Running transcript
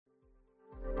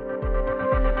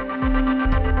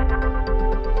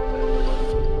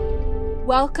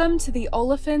Welcome to the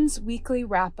Olefins Weekly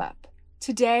Wrap-Up.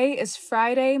 Today is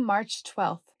Friday, March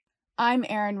 12th. I'm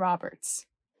Erin Roberts.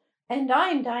 And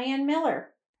I'm Diane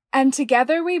Miller. And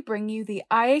together we bring you the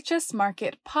IHS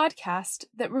Markit podcast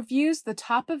that reviews the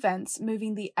top events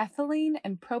moving the ethylene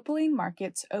and propylene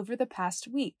markets over the past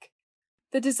week.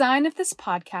 The design of this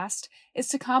podcast is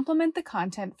to complement the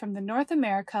content from the North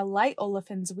America Light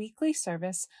Olefins Weekly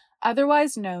service,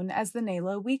 otherwise known as the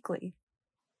NALO Weekly.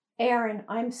 Erin,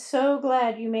 I'm so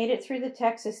glad you made it through the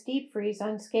Texas deep freeze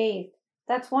unscathed.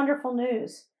 That's wonderful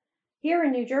news. Here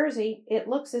in New Jersey, it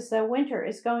looks as though winter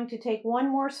is going to take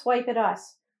one more swipe at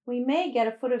us. We may get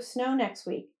a foot of snow next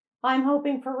week. I'm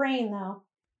hoping for rain, though.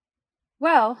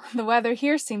 Well, the weather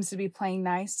here seems to be playing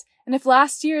nice, and if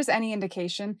last year is any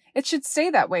indication, it should stay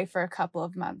that way for a couple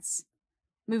of months.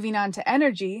 Moving on to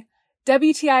energy,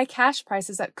 WTI cash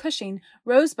prices at Cushing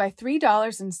rose by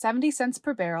 $3.70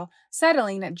 per barrel,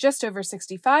 settling at just over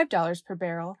 $65 per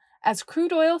barrel, as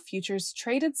crude oil futures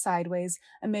traded sideways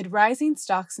amid rising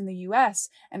stocks in the U.S.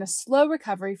 and a slow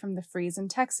recovery from the freeze in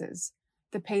Texas.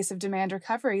 The pace of demand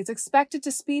recovery is expected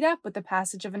to speed up with the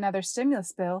passage of another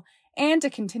stimulus bill and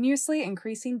a continuously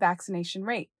increasing vaccination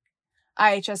rate.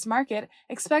 IHS Markit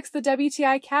expects the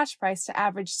WTI cash price to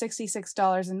average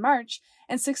 $66 in March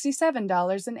and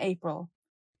 $67 in April.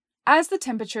 As the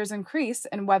temperatures increase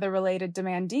and weather-related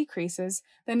demand decreases,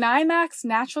 the NYMEX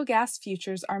natural gas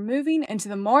futures are moving into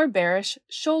the more bearish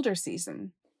shoulder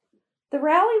season. The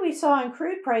rally we saw in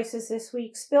crude prices this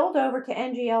week spilled over to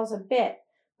NGLs a bit,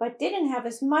 but didn't have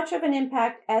as much of an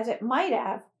impact as it might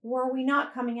have were we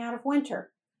not coming out of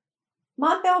winter.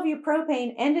 Mont Belvieu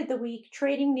propane ended the week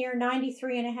trading near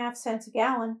 93.5 cents a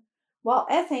gallon, while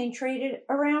ethane traded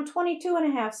around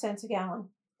 22.5 cents a gallon.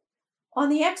 On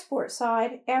the export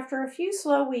side, after a few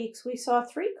slow weeks, we saw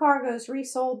 3 cargoes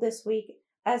resold this week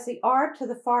as the arb to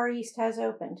the Far East has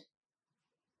opened.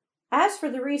 As for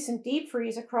the recent deep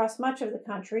freeze across much of the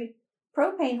country,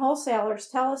 propane wholesalers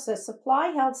tell us that supply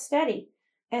held steady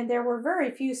and there were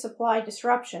very few supply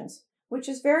disruptions, which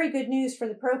is very good news for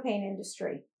the propane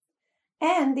industry.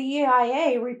 And the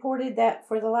EIA reported that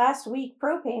for the last week,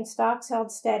 propane stocks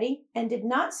held steady and did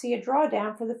not see a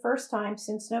drawdown for the first time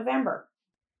since November.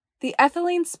 The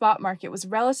ethylene spot market was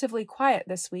relatively quiet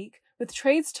this week, with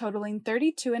trades totaling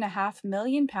 32.5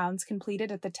 million pounds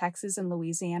completed at the Texas and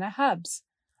Louisiana hubs.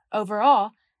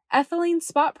 Overall, ethylene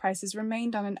spot prices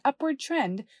remained on an upward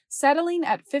trend, settling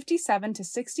at 57 to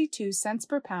 62 cents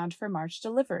per pound for March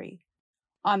delivery.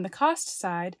 On the cost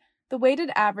side, the weighted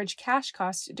average cash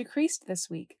cost decreased this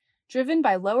week, driven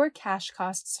by lower cash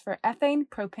costs for ethane,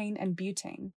 propane, and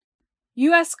butane.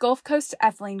 U.S. Gulf Coast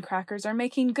ethylene crackers are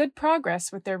making good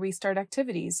progress with their restart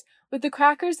activities, with the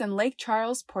crackers in Lake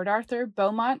Charles, Port Arthur,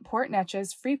 Beaumont, Port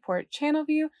Neches, Freeport,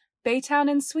 Channelview, Baytown,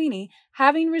 and Sweeney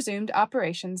having resumed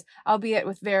operations, albeit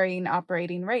with varying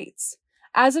operating rates.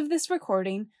 As of this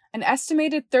recording, an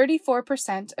estimated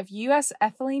 34% of U.S.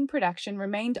 ethylene production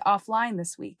remained offline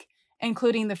this week,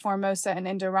 including the Formosa and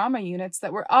Indorama units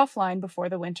that were offline before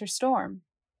the winter storm.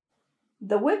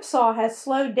 The whipsaw has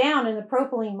slowed down in the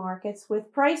propylene markets,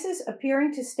 with prices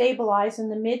appearing to stabilize in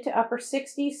the mid to upper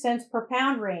 60 cents per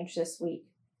pound range this week.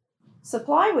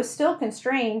 Supply was still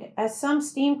constrained as some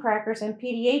steam crackers and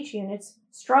PDH units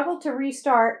struggled to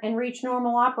restart and reach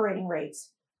normal operating rates,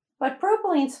 but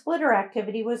propylene splitter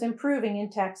activity was improving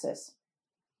in Texas.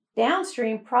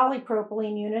 Downstream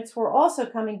polypropylene units were also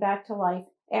coming back to life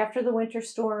after the winter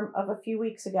storm of a few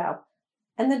weeks ago,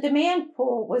 and the demand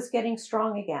pool was getting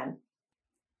strong again.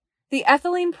 The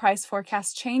ethylene price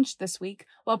forecast changed this week,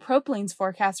 while propylene's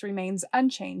forecast remains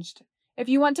unchanged. If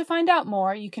you want to find out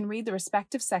more, you can read the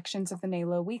respective sections of the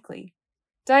NALO Weekly.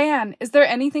 Diane, is there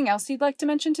anything else you'd like to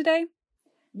mention today?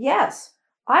 Yes,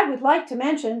 I would like to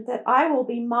mention that I will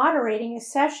be moderating a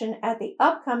session at the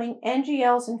upcoming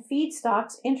NGLs and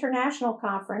Feedstocks International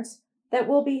Conference that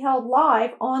will be held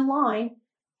live online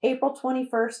April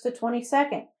 21st to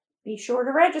 22nd. Be sure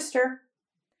to register.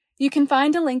 You can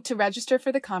find a link to register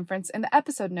for the conference in the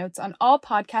episode notes on all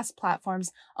podcast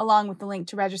platforms, along with the link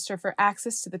to register for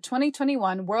access to the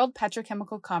 2021 World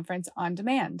Petrochemical Conference on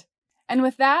demand. And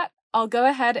with that, I'll go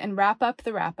ahead and wrap up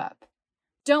the wrap-up.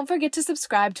 Don't forget to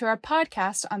subscribe to our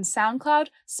podcast on SoundCloud,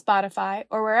 Spotify,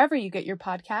 or wherever you get your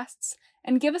podcasts,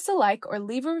 and give us a like or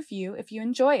leave a review if you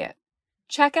enjoy it.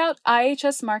 Check out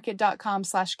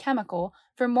ihsmarkit.com/chemical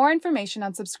for more information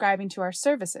on subscribing to our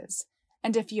services.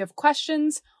 And if you have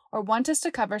questions or want us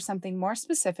to cover something more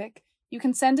specific, you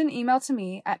can send an email to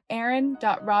me at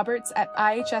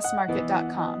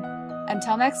erin.roberts@ihsmarkit.com.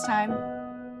 Until next time.